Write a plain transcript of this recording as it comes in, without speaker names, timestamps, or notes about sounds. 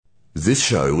This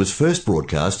show was first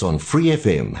broadcast on Free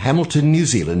FM, Hamilton, New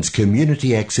Zealand's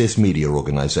community access media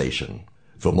organisation.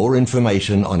 For more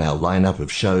information on our lineup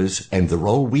of shows and the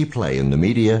role we play in the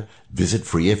media, visit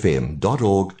freefm.org.nz.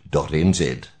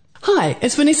 Hi,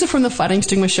 it's Vanessa from the Fighting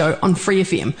Stigma Show on Free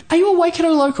FM. Are you a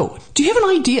Waikato local? Do you have an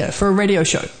idea for a radio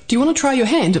show? Do you want to try your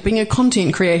hand at being a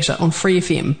content creator on Free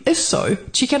FM? If so,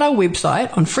 check out our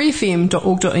website on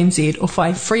freefm.org.nz or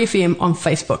find Free FM on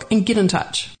Facebook and get in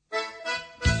touch.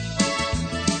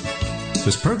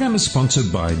 This program is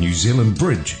sponsored by New Zealand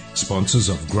Bridge, sponsors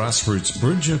of grassroots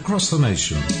bridge across the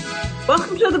nation.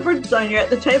 Welcome to the Bridge Zone. You're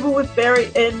at the table with Barry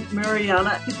and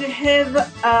Mariana. Did you have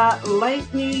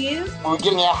late New Year's? We're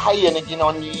getting our hay in again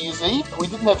on New Year's Eve. We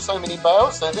didn't have so many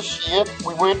bales, so this year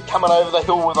we weren't coming over the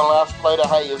hill with the last load of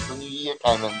hay as the new year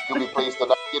came in. You'll be pleased to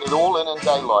know, get it all in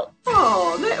daylight.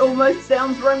 Oh, that almost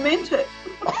sounds romantic.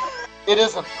 It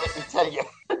isn't, let me tell you.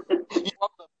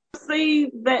 See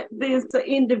that there's the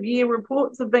end of year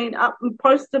reports have been up and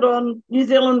posted on New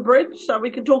Zealand Bridge, so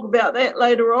we can talk about that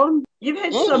later on. You've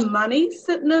had some money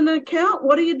sitting in an account.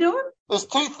 What are you doing? There's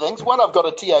two things. One, I've got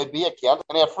a TOB account,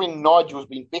 and our friend Nigel's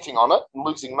been betting on it and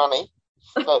losing money.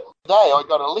 So today I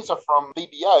got a letter from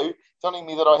BBO telling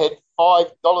me that I had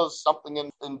 $5 something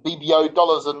in BBO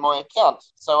dollars in my account.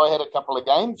 So I had a couple of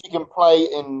games. You can play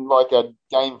in like a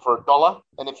game for $1,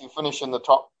 and if you finish in the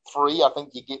top 3, I think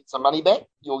you get some money back.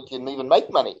 You can even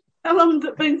make money. How long has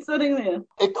it been sitting there?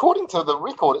 According to the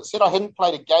record, it said I hadn't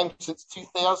played a game since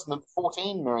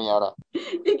 2014, Mariana.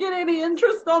 You get any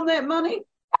interest on that money?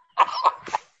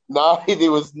 No,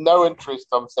 there was no interest,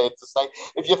 I'm sad to say.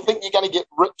 If you think you're going to get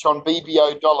rich on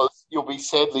BBO dollars, you'll be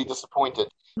sadly disappointed.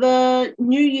 The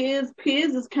New Year's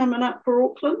Pairs is coming up for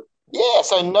Auckland. Yeah,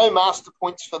 so no master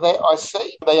points for that, I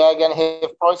see. They are going to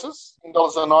have prizes,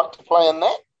 $10 a night to play in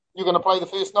that. You're going to play the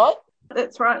first night?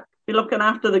 That's right. Be looking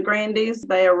after the grandies.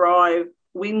 They arrive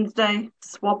Wednesday,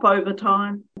 swap over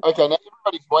time. Okay, now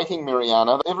everybody's waiting,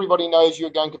 Mariana. Everybody knows you're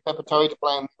going to Papatoe to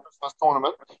play in the Christmas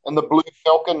tournament, and the Blue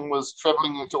Falcon was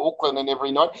travelling to Auckland and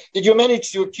every night. Did you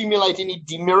manage to accumulate any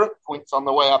demerit points on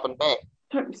the way up and back?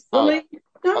 Don't be silly.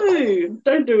 No,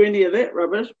 don't do any of that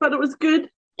rubbish, but it was good.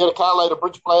 You had a carload of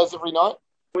bridge players every night?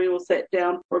 We all sat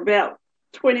down for about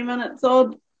 20 minutes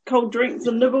odd, cold drinks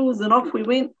and nibbles, and off we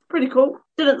went. Pretty cool.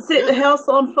 Didn't set the house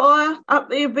on fire up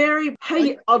there, Barry.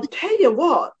 Hey, I'll tell you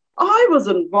what, I was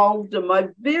involved in my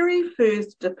very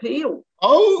first appeal.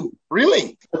 Oh,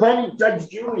 really? If only Judge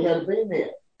Julie had been there.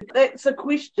 That's a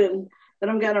question that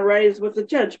I'm going to raise with the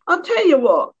judge. I'll tell you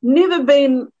what, never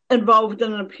been involved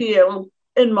in an appeal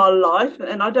in my life,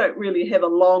 and I don't really have a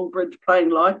long bridge playing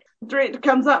life. The director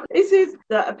comes up, he says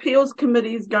the appeals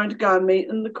committee is going to go and meet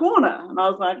in the corner. And I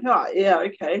was like, oh, yeah,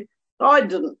 okay. I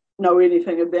didn't know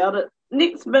anything about it.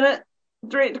 Next minute, the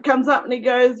director comes up and he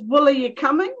goes, well, are you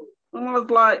coming? And I was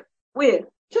like, where? To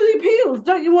the appeals.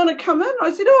 Don't you want to come in?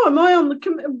 I said, oh, am I on the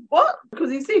committee? What? Because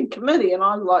he said committee, and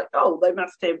I was like, oh, they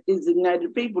must have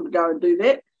designated people to go and do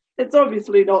that. It's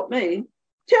obviously not me.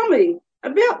 Tell me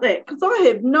about that, because I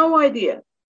have no idea.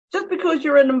 Just because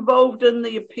you're involved in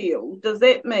the appeal, does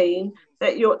that mean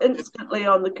that you're instantly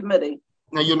on the committee?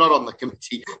 No, you're not on the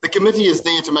committee. The committee is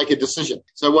there to make a decision.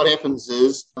 So what happens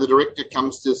is the director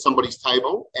comes to somebody's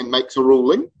table and makes a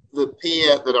ruling. The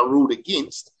pair that are ruled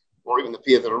against, or even the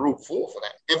pair that are ruled for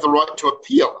that, have the right to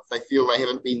appeal if they feel they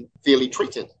haven't been fairly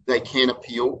treated. They can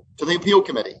appeal to the appeal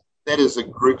committee. That is a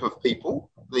group of people.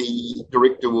 The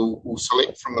director will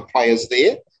select from the players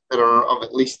there that are of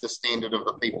at least the standard of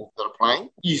the people that are playing.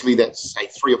 Usually that's, say,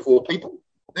 3 or 4 people.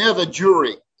 They're the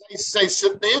jury. They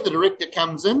sit there, the director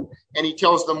comes in and he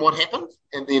tells them what happened,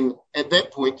 and then at that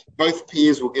point, both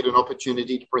pairs will get an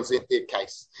opportunity to present their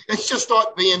case. It's just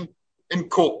like being in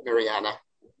court, Mariana.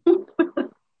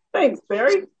 Thanks,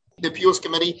 Barry. The appeals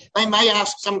committee, they may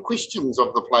ask some questions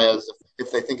of the players if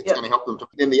they think it's going to help them.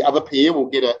 Then the other pair will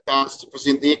get a chance to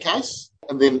present their case.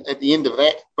 And then at the end of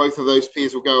that, both of those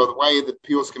pairs will go the way. The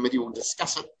appeals committee will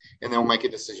discuss it and they'll make a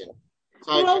decision.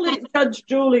 So I'll let Judge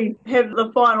Julie have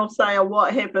the final say on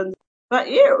what happens. But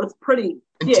yeah, it was pretty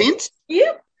intense.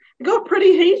 Yeah, it got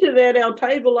pretty heated at our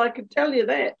table, I can tell you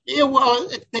that. Yeah, well,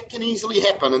 that can easily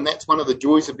happen. And that's one of the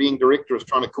joys of being director, is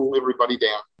trying to cool everybody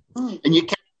down. And you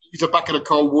can't use a bucket of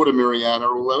cold water, Mariana,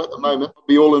 although at the moment we'll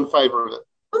be all in favour of it.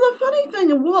 Well, the funny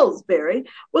thing was, Barry,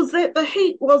 was that the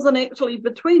heat wasn't actually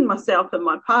between myself and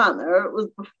my partner. It was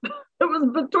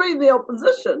between the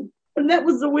opposition. And that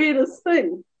was the weirdest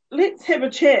thing. Let's have a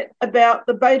chat about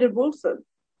the Baited Wilson.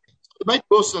 The Baited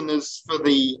Wilson is for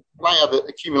the player that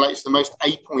accumulates the most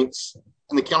A points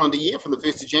in the calendar year from the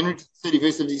 1st of January to the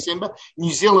 31st of December.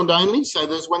 New Zealand only, so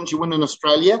those ones you win in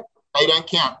Australia, they don't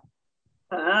count.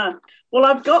 Well,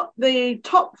 I've got the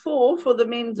top 4 for the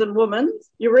men's and women's.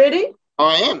 You ready?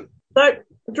 I am. So,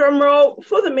 drum roll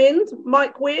for the men's,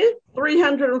 Mike Ware,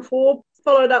 304,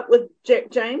 followed up with Jack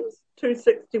James,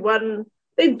 261.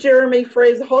 Then Jeremy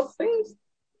Fraser-Hostings,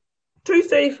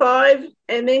 235,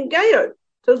 and then Gayo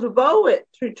Tisbowl at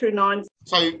 229.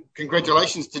 So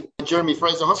congratulations to Jeremy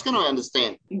Fraser-Hoskin, I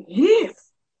understand. Yes,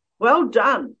 well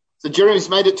done. So Jeremy's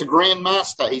made it to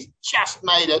Grandmaster. He's just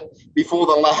made it before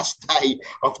the last day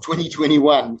of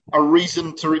 2021. A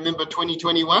reason to remember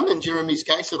 2021. In Jeremy's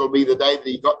case, it'll be the day that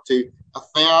he got to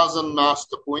 1,000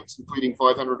 master points, including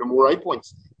 500 or more A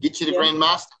points. Get you to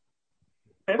Grandmaster.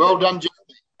 Perfect. Well done, Jeremy.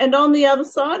 And on the other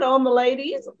side, on the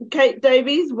ladies, Kate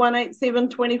Davies,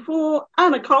 187.24.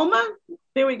 Anna Coleman,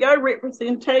 there we go,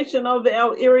 representation of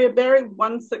our area Barry,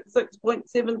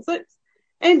 166.76.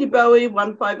 Andy Bowie,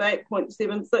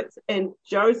 158.76. And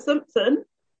Joe Simpson,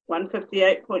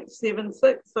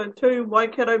 158.76. So 2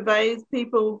 Waikato Bays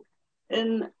people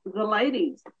in the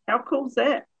ladies. How cool is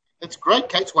that? It's great.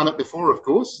 Kate's won it before, of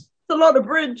course. It's a lot of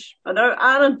bridge. I know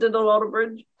Anna did a lot of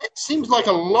bridge. It seems like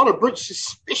a lot of bridge,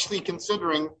 especially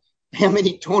considering how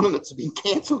many tournaments have been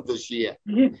cancelled this year.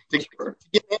 Yeah, to get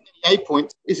that many A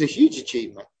points is a huge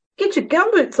achievement. Get your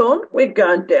gumboots on. We're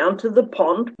going down to the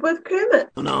pond with Kermit.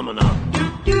 Phenomena.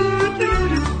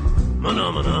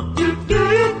 Phenomena.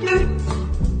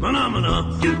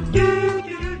 Phenomena.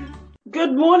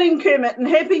 Good morning, Kermit, and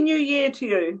Happy New Year to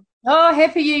you. Oh,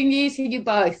 Happy New Year to you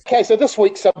both. Okay, so this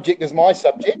week's subject is my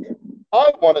subject.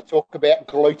 I want to talk about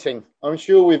gloating. I'm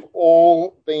sure we've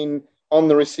all been on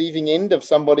the receiving end of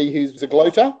somebody who's a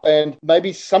gloater, and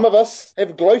maybe some of us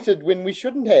have gloated when we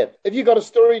shouldn't have. Have you got a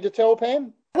story to tell,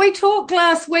 Pam? We talked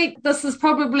last week, this is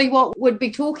probably what we'd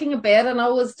be talking about, and I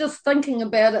was just thinking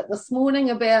about it this morning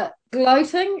about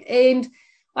gloating, and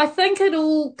I think it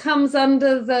all comes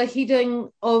under the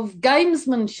heading of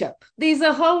gamesmanship. There's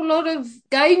a whole lot of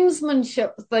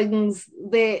gamesmanship things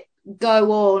that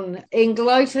go on, and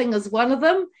gloating is one of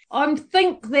them. I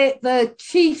think that the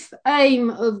chief aim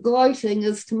of gloating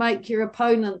is to make your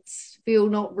opponents feel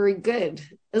not very good,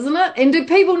 isn't it? And do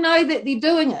people know that they're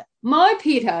doing it? My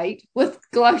pet hate with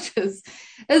gloaters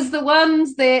is the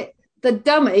ones that the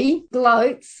dummy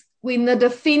gloats when the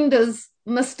defenders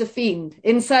misdefend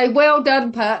and say, well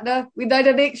done, partner, when they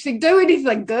don't actually do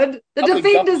anything good. The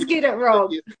defenders get it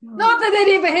wrong. Not that that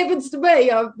ever happens to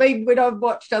me. I mean, when I've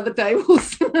watched other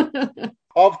tables.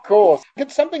 Of course.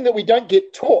 It's something that we don't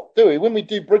get taught, do we? When we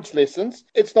do bridge lessons,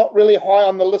 it's not really high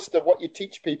on the list of what you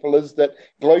teach people is that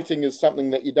gloating is something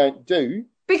that you don't do.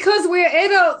 Because we're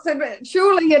adults and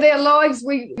surely in our lives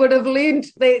we would have learned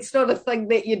that's not a thing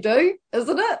that you do,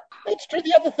 isn't it? That's true.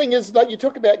 The other thing is, like, you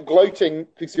talk about gloating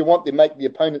because you want to make the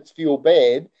opponents feel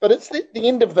bad, but it's the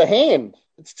end of the hand.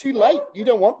 It's too late. You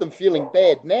don't want them feeling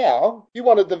bad now. You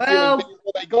wanted them feeling bad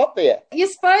before they got there. You're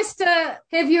supposed to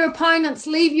have your opponents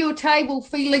leave your table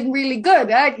feeling really good,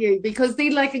 aren't you? Because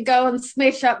then they can go and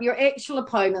smash up your actual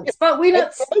opponents. But when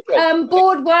it's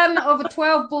board 1 of a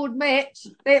 12-board match,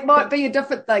 that might be a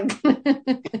different thing.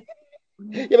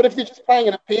 Yeah, but if you're just playing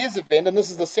in a pairs event and this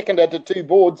is the second out of 2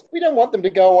 boards, we don't want them to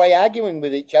go away arguing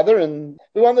with each other, and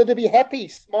we want them to be happy,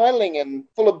 smiling and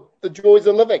full of the joys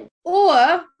of living.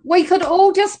 Or we could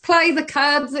all just play the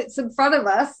cards that's in front of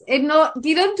us and not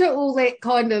get into all that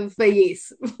kind of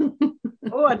BS.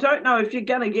 Oh, I don't know if you're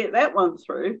going to get that one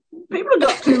through. People have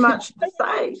got too much to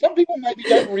say. Some people maybe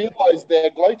don't realise they're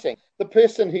gloating. The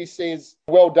person who says,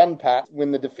 well done, part,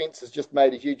 when the defence has just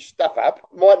made a huge stuff up,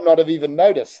 might not have even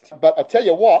noticed. But I tell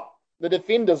you what, the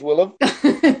defenders will have.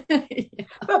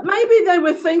 But maybe they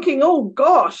were thinking, oh,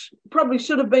 gosh, probably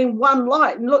should have been one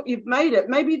light. And look, you've made it.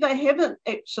 Maybe they haven't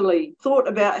actually thought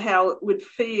about how it would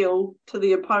feel to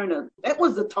the opponent. That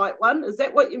was a tight one. Is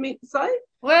that what you meant to say?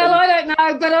 Well, I don't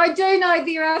know, but I do know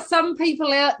there are some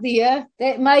people out there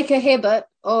that make a habit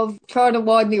of trying to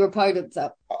wind their opponents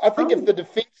up. I think if the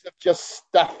defence have just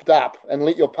stuffed up and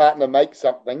let your partner make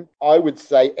something, I would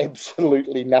say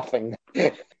absolutely nothing.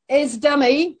 As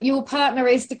dummy, your partner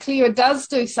as declarer does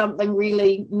do something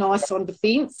really nice on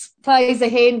defence, plays a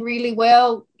hand really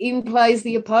well, in plays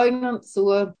the opponents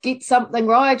or gets something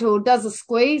right or does a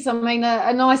squeeze. I mean,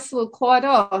 a nice little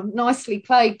quiet, nicely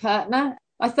played partner,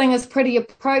 I think is pretty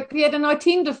appropriate. And I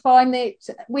tend to find that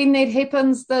when that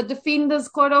happens, the defenders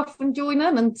quite often join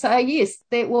in and say, yes,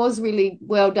 that was really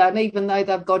well done, even though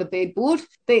they've got a bad board.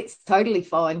 That's totally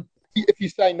fine. If you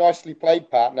say nicely played,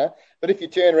 partner, but if you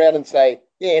turn around and say,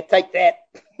 yeah, take that,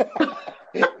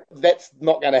 that's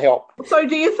not going to help. So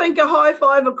do you think a high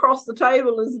five across the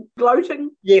table is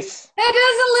gloating? Yes. It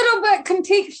is a little bit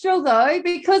contextual though,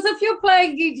 because if you're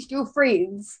playing against your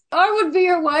friends, I would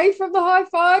veer away from the high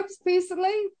fives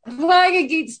personally. Playing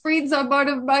against friends, I might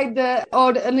have made the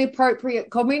odd inappropriate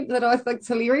comment that I think's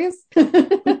hilarious. I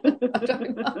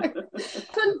don't know.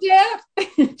 Couldn't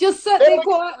doubt. Just sit there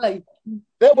quietly.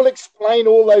 That will explain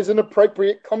all those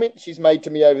inappropriate comments she's made to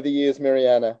me over the years,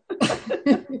 Mariana.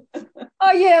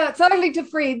 Oh yeah, it's only to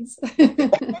friends.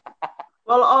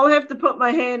 Well, I'll have to put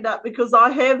my hand up because I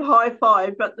have high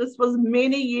five, but this was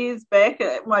many years back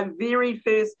at my very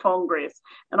first Congress,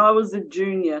 and I was a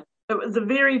junior. It was a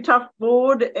very tough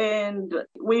board, and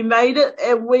we made it,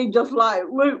 and we just like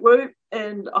whoop whoop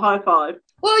and high five.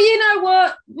 Well, you know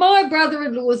what? My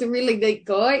brother-in-law is a really neat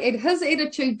guy, and his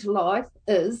attitude to life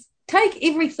is take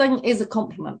everything as a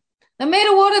compliment. No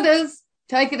matter what it is,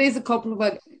 take it as a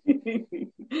compliment.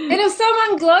 And if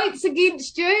someone gloats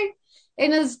against you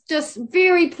and is just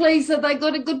very pleased that they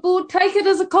got a good board, take it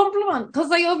as a compliment because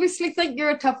they obviously think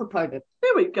you're a tough opponent.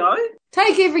 There we go.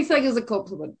 Take everything as a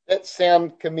compliment. That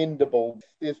sounds commendable.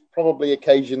 There's probably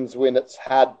occasions when it's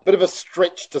hard, bit of a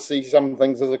stretch to see some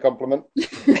things as a compliment.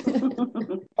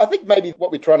 I think maybe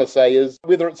what we're trying to say is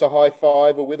whether it's a high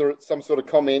five or whether it's some sort of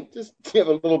comment, just give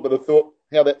a little bit of thought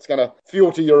how that's going to feel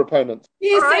to your opponent.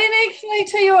 Yes, and actually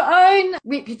to your own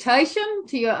reputation,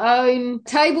 to your own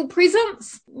table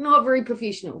presence, not very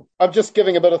professional. I'm just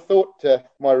giving a bit of thought to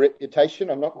my reputation.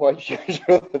 I'm not quite sure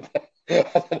that.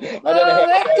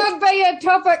 That could be a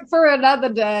topic for another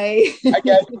day.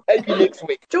 Okay, maybe next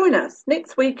week. Join us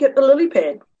next week at the Lily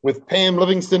Pad with Pam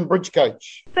Livingston, Bridge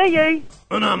Coach. See you.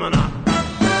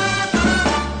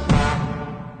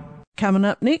 Coming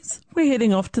up next, we're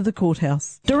heading off to the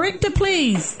courthouse. Director,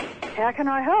 please. How can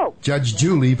I help? Judge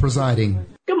Julie presiding.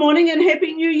 Good morning and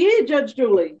Happy New Year, Judge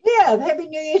Julie. Yeah, Happy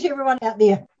New Year to everyone out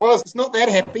there. Well, it's not that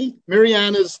happy.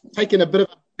 Mariana's taken a bit of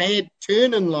a bad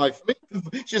turn in life.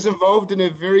 She's involved in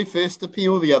her very first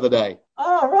appeal the other day.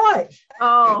 Oh, right.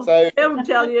 Oh, So- he'll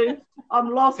tell you. I'm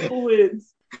lost for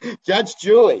words. Judge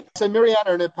Julie. So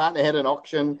Mariana and her partner had an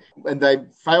auction and they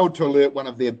failed to alert one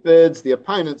of their bids. The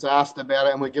opponents asked about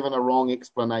it and were given a wrong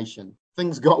explanation.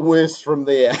 Things got worse from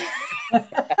there.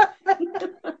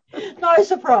 No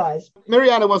surprise.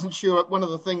 Mariana wasn't sure. One of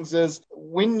the things is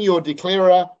when you're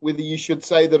declarer, whether you should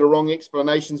say that a wrong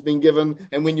explanation's been given,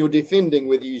 and when you're defending,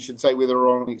 whether you should say whether a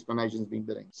wrong explanation's been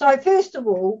given. So first of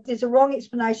all, there's a wrong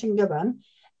explanation given.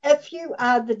 If you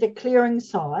are the declaring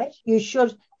side, you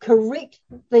should correct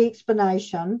the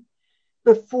explanation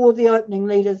before the opening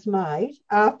lead is made,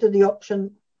 after the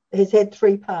auction has had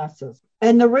 3 passes.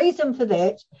 And the reason for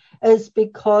that is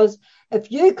because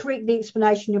if you correct the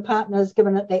explanation your partner is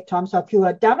given at that time, so if you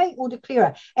are dummy or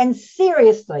declarer, and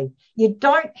seriously, you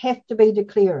don't have to be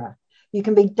declarer, you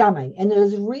can be dummy. And it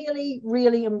is really,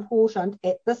 really important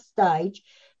at this stage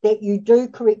that you do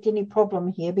correct any problem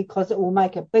here because it will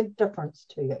make a big difference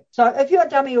to you. So if you're a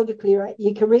dummy or declarer,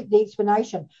 you correct the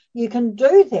explanation. You can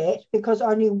do that because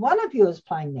only one of you is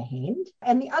playing the hand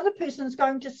and the other person is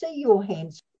going to see your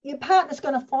hands. Your partner's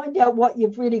going to find out what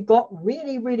you've really got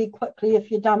really, really quickly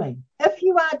if you're dummy. If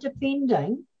you are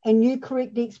defending and you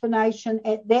correct the explanation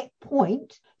at that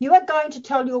point, you are going to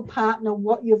tell your partner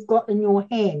what you've got in your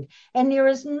hand. And there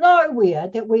is nowhere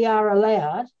that we are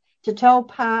allowed to tell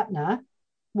partner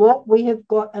what we have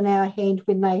got in our hand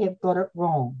when they have got it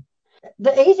wrong.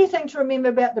 The easy thing to remember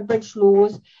about the bridge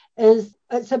laws is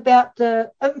it's about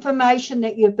the information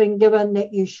that you've been given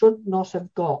that you should not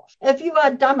have got. If you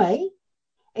are dummy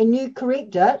and you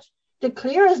correct it,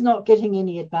 declarer is not getting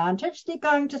any advantage. They're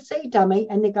going to see dummy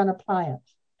and they're going to play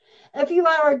it. If you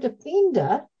are a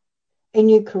defender and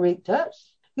you correct it,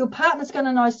 your partner's going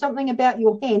to know something about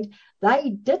your hand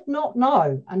they did not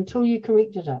know until you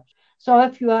corrected it. So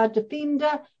if you are a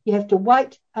defender, you have to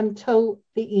wait until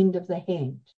the end of the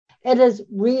hand. It is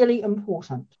really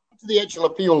important. The actual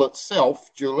appeal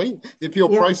itself, Julie, the appeal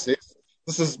process,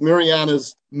 this is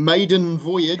Mariana's maiden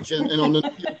voyage and on the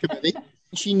appeal committee.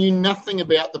 She knew nothing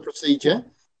about the procedure.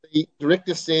 The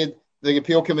director said the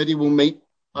appeal committee will meet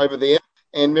over there,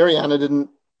 and Mariana didn't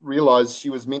realise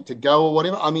she was meant to go or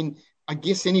whatever. I mean, I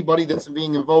guess anybody that's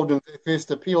being involved in their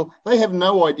first appeal, they have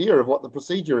no idea of what the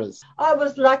procedure is. I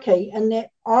was lucky in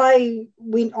that I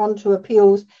went on to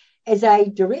appeals as a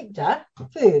director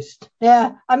first.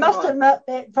 Now, I must admit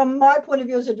that from my point of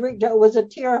view as a director, it was a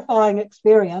terrifying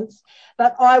experience,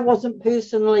 but I wasn't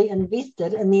personally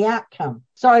invested in the outcome.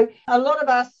 So a lot of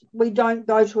us, we don't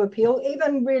go to appeal.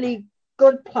 Even really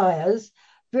good players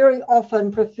very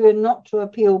often prefer not to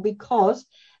appeal because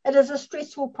it is a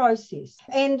stressful process.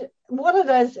 And what it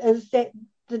is that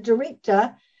the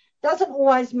director doesn't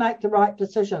always make the right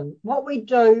decision. What we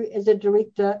do as a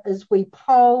director is we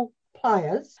poll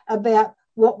players about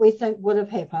what we think would have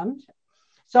happened.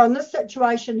 So in this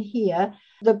situation here,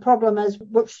 the problem is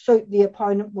which suit the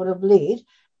opponent would have led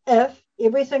if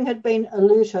everything had been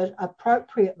alerted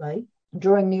appropriately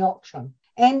during the auction.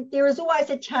 And there is always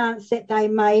a chance that they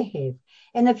may have.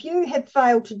 And if you have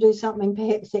failed to do something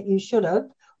perhaps that you should have,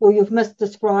 or you've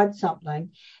misdescribed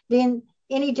something, then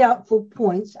any doubtful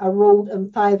points are ruled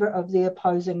in favour of the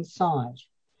opposing side.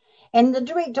 And the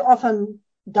director often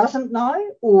doesn't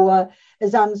know or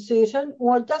is uncertain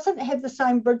or doesn't have the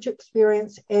same bridge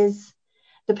experience as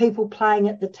the people playing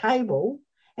at the table.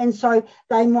 And so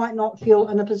they might not feel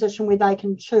in a position where they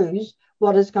can choose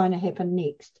what is going to happen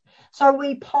next. So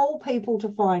we poll people to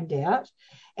find out.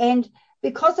 And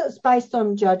because it's based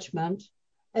on judgment,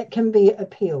 it can be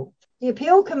appealed. The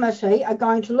appeal committee are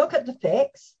going to look at the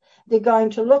facts. They're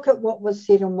going to look at what was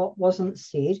said and what wasn't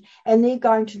said. And they're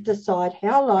going to decide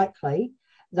how likely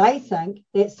they think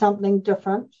that something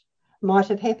different might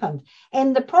have happened.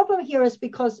 And the problem here is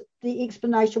because the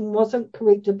explanation wasn't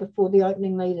corrected before the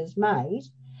opening lead is made,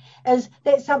 is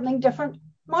that something different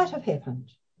might have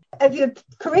happened. If you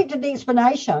corrected the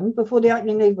explanation before the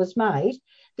opening lead was made,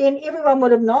 then everyone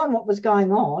would have known what was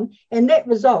going on, and that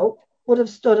result would have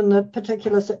stood in the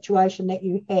particular situation that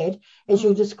you had as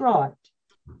you described.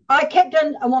 I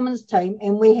captained a women's team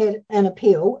and we had an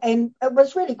appeal, and it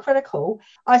was really critical.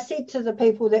 I said to the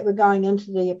people that were going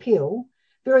into the appeal,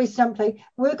 very simply,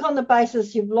 work on the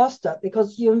basis you've lost it,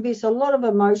 because you invest a lot of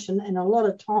emotion and a lot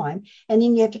of time, and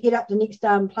then you have to get up the next day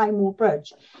and play more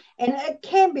bridge. And it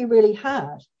can be really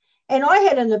hard. And I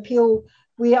had an appeal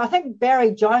where I think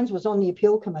Barry Jones was on the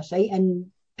appeal committee and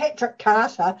Patrick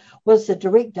Carter was the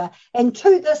director. And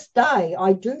to this day,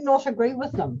 I do not agree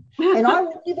with them. And I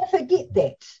will never forget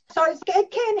that. So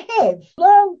it can have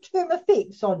long-term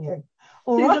effects on you.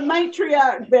 She's a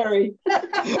matriarch, Barry.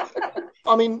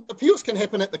 I mean, appeals can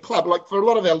happen at the club. Like for a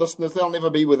lot of our listeners, they'll never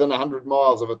be within 100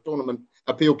 miles of a tournament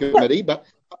appeal committee, but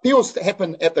appeals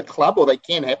happen at the club, or they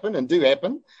can happen and do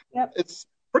happen. Yep. It's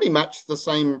pretty much the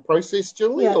same process,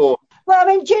 Julie, yeah. or... Well, I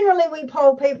mean, generally we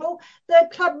poll people. The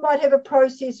club might have a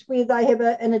process where they have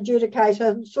an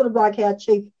adjudicator, sort of like our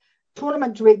chief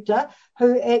tournament director,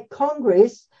 who at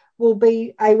Congress will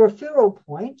be a referral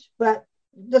point, but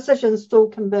decisions still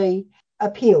can be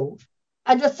appealed.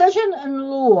 A decision in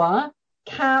law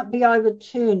can't be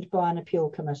overturned by an appeal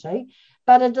committee,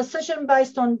 but a decision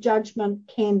based on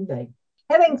judgment can be.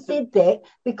 Having said that,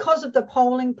 because of the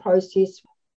polling process,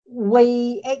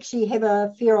 we actually have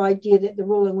a fair idea that the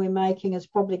ruling we're making is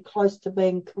probably close to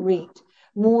being correct,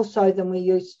 more so than we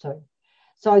used to.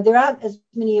 So there aren't as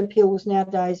many appeals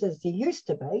nowadays as there used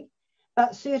to be,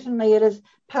 but certainly it is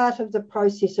part of the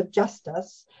process of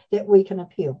justice that we can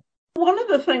appeal. One of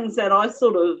the things that I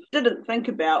sort of didn't think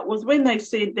about was when they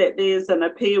said that there's an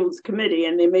appeals committee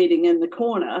and they're meeting in the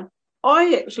corner,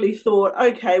 I actually thought,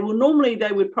 okay, well, normally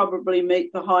they would probably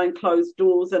meet behind closed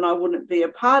doors and I wouldn't be a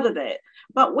part of that.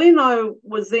 But when I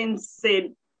was then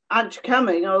said, aren't you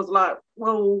coming? I was like,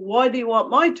 well, why do you want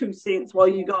my 2 cents while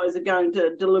you guys are going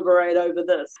to deliberate over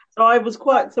this? So I was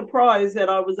quite surprised that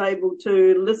I was able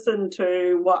to listen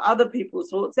to what other people's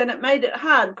thoughts, and it made it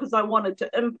hard because I wanted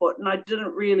to input and I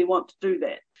didn't really want to do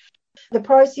that. The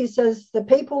process is the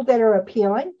people that are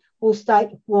appealing will state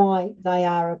why they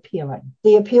are appealing.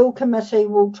 The appeal committee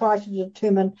will try to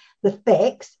determine the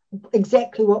facts,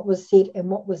 exactly what was said and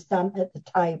what was done at the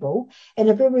table. And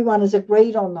if everyone has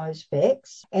agreed on those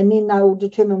facts, and then they will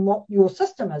determine what your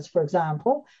system is, for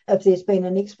example, if there's been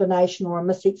an explanation or a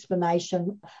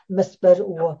misexplanation, misbid,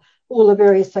 or all the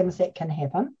various things that can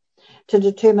happen, to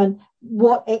determine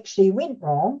what actually went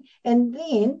wrong. And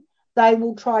then they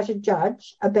will try to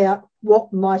judge about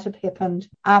what might have happened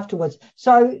afterwards.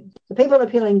 So the people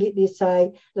appealing get their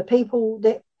say. The people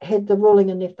that had the ruling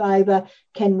in their favour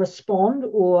can respond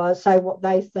or say what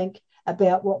they think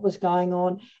about what was going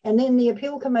on. And then the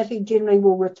appeal committee generally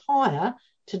will retire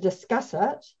to discuss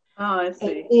it. Oh, I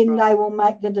see. And then they will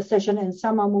make the decision and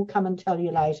someone will come and tell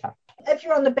you later. If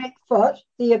you're on the back foot,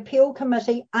 the appeal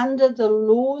committee under the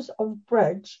laws of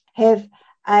bridge have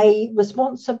a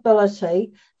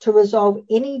responsibility to resolve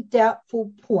any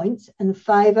doubtful points in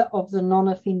favour of the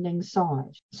non-offending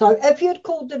side. So if you'd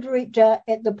called the director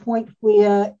at the point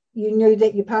where you knew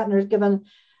that your partner had given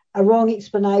a wrong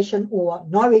explanation or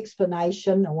no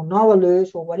explanation or no alert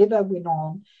or whatever went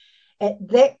on, at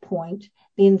that point,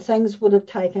 then things would have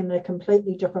taken a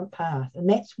completely different path. And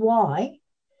that's why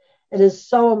it is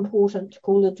so important to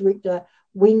call the director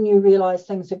when you realise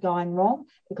things are going wrong,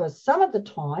 because some of the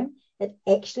time it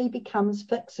actually becomes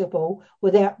fixable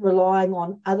without relying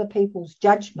on other people's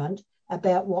judgment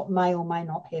about what may or may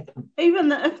not happen.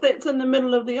 Even if that's in the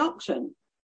middle of the auction?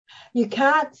 You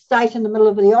can't state in the middle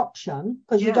of the auction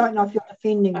because you don't know if you're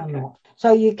defending or not.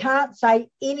 So you can't say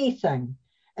anything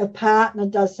if partner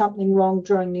does something wrong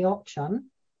during the auction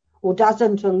or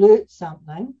doesn't alert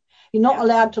something. You're not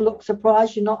allowed to look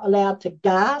surprised. You're not allowed to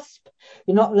gasp.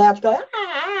 You're not allowed to go,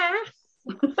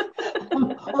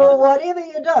 or whatever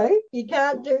you do. You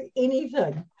can't do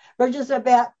anything. Which is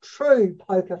about true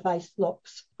poker face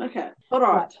looks. Okay, all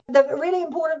right. Really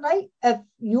importantly, if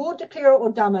you're declarer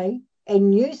or dummy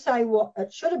and you say what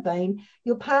it should have been,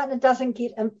 your partner doesn't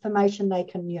get information they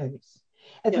can use.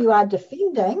 If you are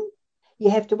defending, you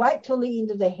have to wait till the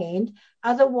end of the hand.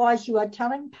 Otherwise, you are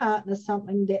telling partners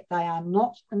something that they are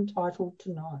not entitled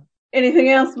to know. Anything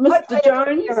else, Mr.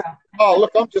 Jones? Oh,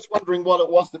 look, I'm just wondering what it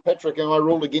was that Patrick and I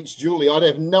ruled against Julie. I'd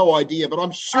have no idea, but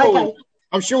I'm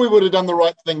sure we would have done the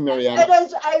right thing, Mariana. It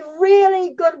is a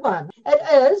really good one.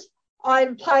 It is. I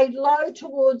played low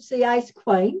towards the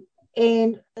ace-queen,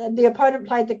 and the opponent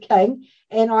played the king,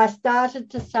 and I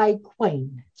started to say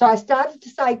queen. So I started to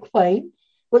say queen,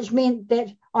 which meant that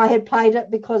I had played it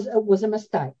because it was a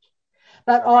mistake.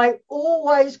 But I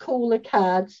always call the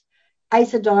cards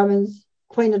ace of diamonds,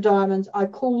 queen of diamonds. I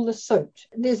call the suit.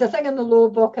 There's a thing in the law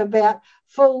book about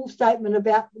full statement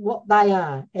about what they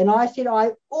are. And I said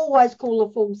I always call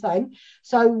the full thing.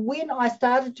 So when I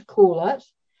started to call it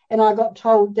and I got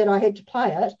told that I had to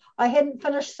play it, I hadn't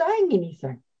finished saying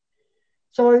anything.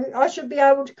 So I should be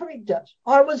able to correct it.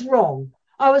 I was wrong.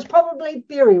 I was probably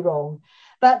very wrong,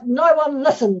 but no one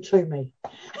listened to me.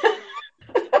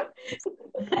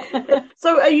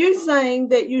 So are you saying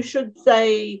that you should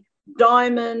say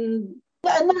diamond?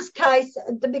 In this case,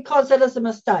 because it is a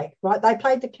mistake, right? They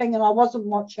played the king and I wasn't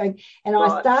watching, and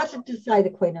I started to say the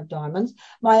queen of diamonds.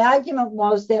 My argument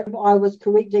was that I was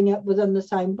correcting it within the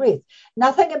same breath.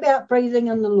 Nothing about breathing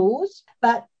in the laws,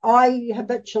 but I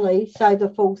habitually say the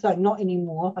full thing. Not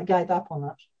anymore. I gave up on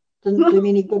it. Didn't do me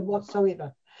any good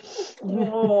whatsoever.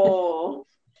 Oh.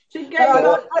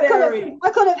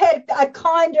 I could have had a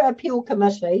kinder appeal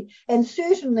committee and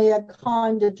certainly a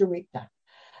kinder director.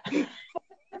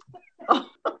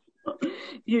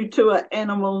 You two are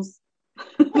animals.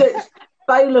 That's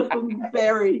Bailiff and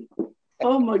Barry.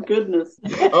 Oh my goodness.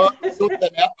 Oh, I sorted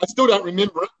that out. I still don't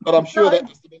remember it, but I'm sure that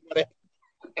must have been what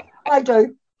happened. I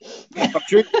do. I'm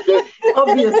sure you do.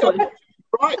 Obviously.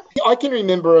 Right. I can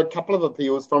remember a couple of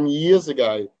appeals from years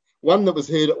ago. One that was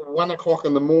heard at 1 o'clock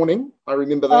in the morning. I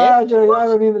remember that. I do. I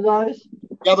remember those.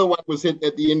 The other one was hit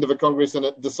at the end of a Congress and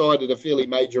it decided a fairly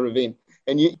major event.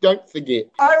 And you don't forget.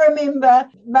 I remember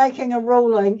making a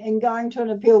ruling and going to an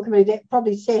appeal committee that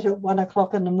probably sat at 1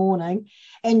 o'clock in the morning.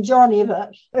 And John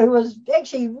Everett, who was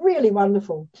actually really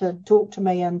wonderful to talk to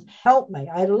me and help me.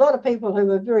 I had a lot of people who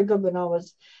were very good when I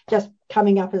was just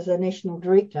coming up as a national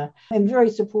director and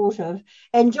very supportive.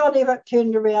 And John Everett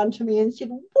turned around to me and said,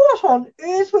 "What on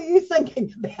earth were you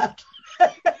thinking about?"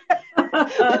 And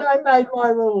I made my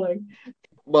ruling.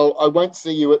 Well, I won't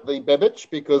see you at the Babbage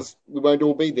because we won't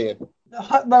all be there.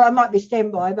 Well, I might be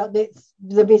standby, but that's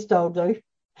the best I'll do.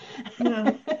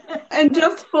 Yeah. And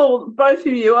just for both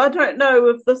of you, I don't know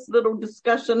if this little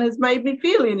discussion has made me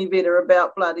feel any better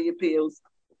about bloody appeals.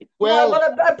 Well,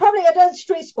 it is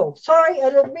stressful. Sorry,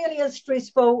 it really is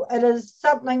stressful. It is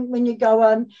something when you go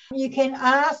in, you can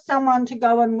ask someone to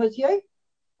go in with you.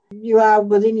 You are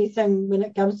with anything when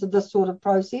it comes to this sort of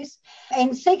process.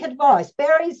 And seek advice.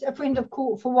 Barry's a friend of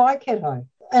court for Waikato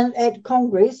at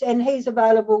Congress, and he's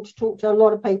available to talk to a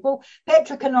lot of people.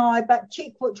 Patrick and I, but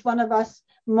check which one of us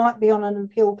might be on an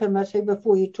appeal committee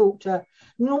before you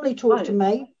normally talk to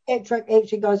me. Patrick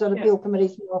actually goes on appeal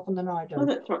committees more often than I do. Oh,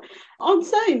 that's right. On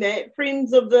saying that,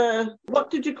 friends of the, what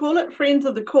did you call it? Friends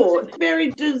of the court.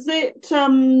 Barry, does that,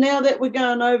 now that we're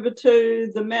going over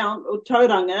to the Mount or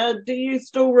Tauranga, do you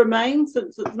still remain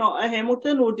since it's not a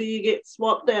Hamilton, or do you get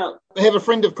swapped out? They have a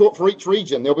friend of court for each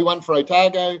region. There'll be one for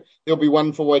Otago, there'll be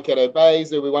one for Waikato Bays,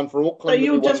 there'll be one for Auckland. So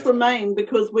you'll just remain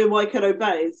because we're Waikato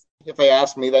Bays? If they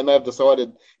ask me, they may have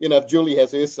decided, if Julie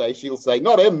has her say, she'll say,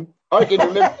 not him. I can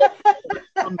remember that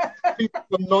from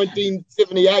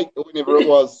 1978 or whenever it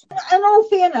was. In all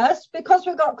fairness, because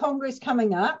we've got Congress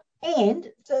coming up, and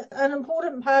it's an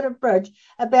important part of Bridge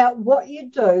about what you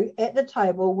do at the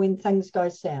table when things go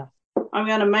south. I'm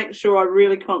going to make sure I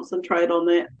really concentrate on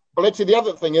that. Well, actually, the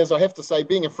other thing is, I have to say,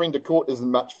 being a friend of court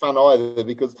isn't much fun either,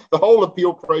 because the whole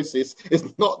appeal process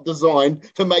is not designed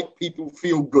to make people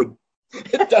feel good.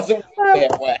 It doesn't work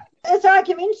that way. It's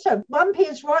argumentative. One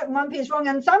pair's right and one pair's wrong.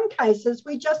 In some cases,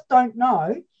 we just don't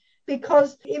know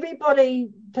because everybody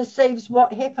perceives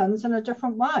what happens in a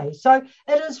different way. So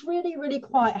it is really, really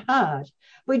quite hard.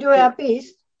 We do our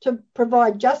best to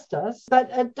provide justice, but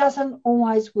it doesn't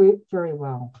always work very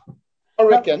well. I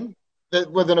reckon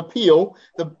that with an appeal,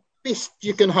 the best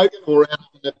you can hope for out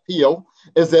of an appeal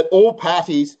is that all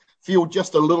parties feel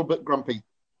just a little bit grumpy.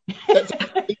 That's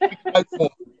what we can hope for.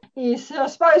 Yes, I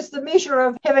suppose the measure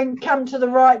of having come to the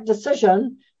right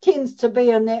decision tends to be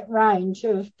in that range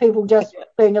of people just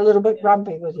being a little bit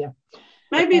grumpy with you.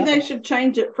 Maybe they should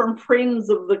change it from friends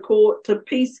of the court to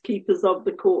peacekeepers of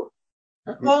the court.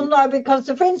 Well, no, because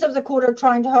the friends of the court are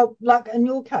trying to help, like in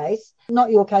your case, not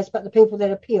your case, but the people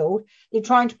that appealed, they're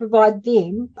trying to provide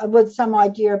them with some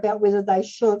idea about whether they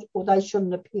should or they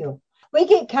shouldn't appeal. We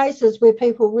get cases where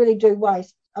people really do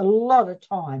waste a lot of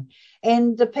time,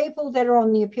 and the people that are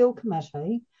on the appeal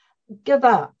committee give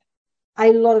up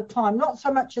a lot of time, not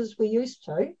so much as we used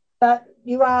to, but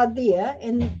you are there,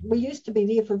 and we used to be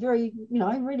there for very,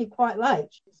 really quite late.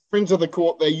 Friends of the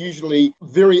court, they're usually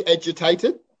very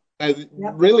agitated. They're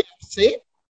really upset.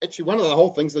 Actually, one of the whole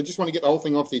things, they just want to get the whole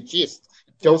thing off their chest,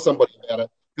 tell somebody about it,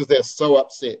 because they're so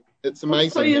upset. It's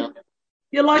amazing. So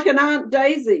you're like an Aunt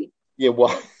Daisy. Yeah,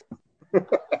 well.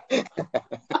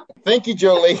 Thank you,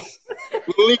 Julie.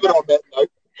 We'll leave it on that note.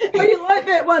 Oh, you like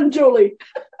that one, Julie?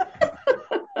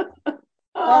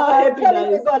 Happy tell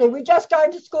days. everybody, we're just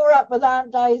going to score up with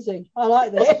Aunt Daisy. I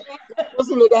like that.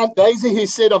 Wasn't it Aunt Daisy who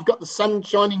said, I've got the sun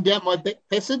shining down my back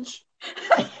passage?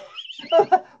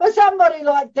 Well, somebody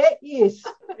like that, yes.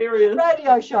 Serious.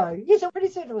 Radio show. Yes, I'm pretty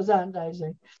certain it was Aunt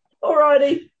Daisy. All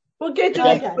righty. We'll get you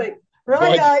next week.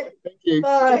 Righto. Thank you.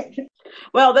 Bye.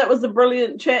 Well, that was a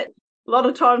brilliant chat. A lot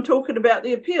of time talking about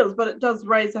the appeals, but it does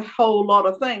raise a whole lot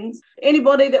of things.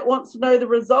 Anybody that wants to know the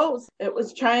results, it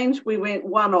was changed. We went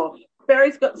one off.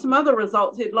 Barry's got some other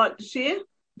results he'd like to share.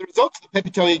 The results of the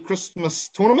Papatoi Christmas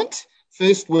tournament.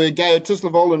 First were Gayo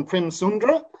Tislavol and Prem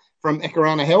Sundra from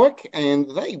Akarana Howick, and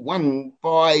they won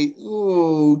by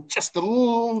just a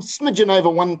little smidgen over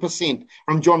 1%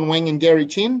 from John Wang and Gary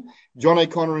Chen. John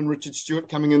O'Connor and Richard Stewart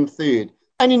coming in third.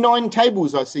 Only 9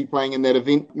 tables I see playing in that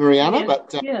event, Mariana,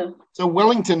 So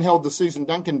Wellington held the Susan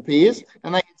Duncan pairs,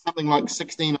 and they had something like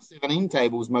 16 or 17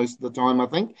 tables most of the time, I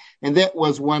think, and that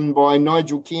was won by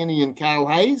Nigel Kearney and Carl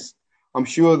Hayes. I'm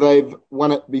sure they've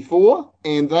won it before,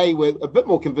 and they were a bit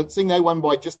more convincing. They won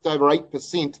by just over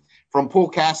 8% from Paul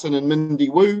Carson and Mindy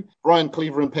Wu. Brian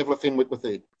Cleaver and Pavla Fenwick were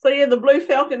third. So, the Blue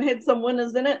Falcon had some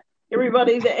winners in it.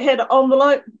 Everybody that had an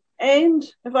envelope. And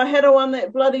if I had won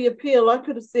that bloody appeal, I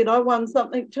could have said I won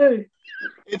something too.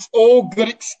 It's all good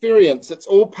experience. It's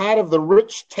all part of the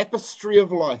rich tapestry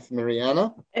of life,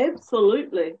 Mariana.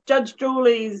 Absolutely. Judge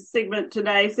Julie's segment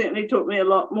today certainly taught me a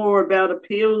lot more about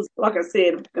appeals. Like I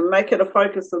said, and make it a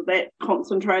focus of that,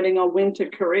 concentrating on when to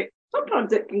correct.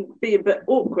 Sometimes it can be a bit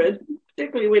awkward,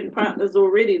 particularly when partner's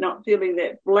already not feeling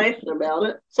that flash about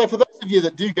it. So for those of you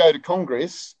that do go to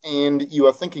Congress and you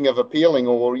are thinking of appealing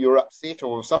or you're upset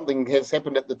or something has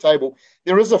happened at the table,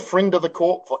 there is a friend of the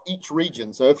court for each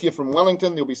region. So if you're from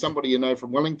Wellington, there'll be somebody you know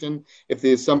from Wellington. If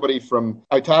there's somebody from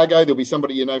Otago, there'll be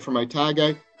somebody you know from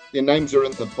Otago. Their names are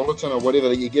in the bulletin or whatever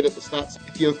that you get at the start. So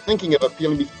if you're thinking of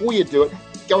appealing, before you do it,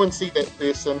 go and see that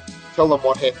person. Tell them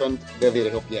what happened. They're there to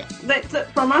help you out. That's it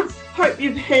from us. Hope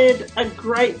you've had a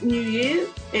great New Year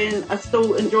and are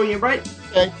still enjoying your break.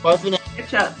 Okay, bye for now.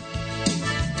 Catch up.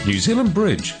 New Zealand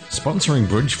Bridge, sponsoring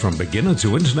bridge from beginner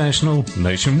to international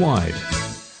nationwide.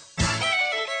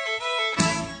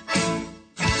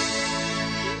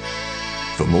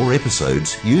 For more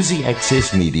episodes, use the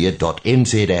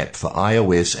accessmedia.nz app for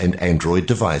iOS and Android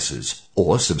devices,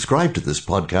 or subscribe to this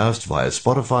podcast via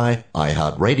Spotify,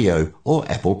 iHeartRadio, or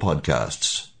Apple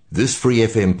Podcasts. This Free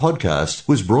FM podcast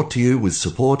was brought to you with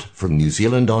support from New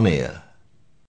Zealand On Air.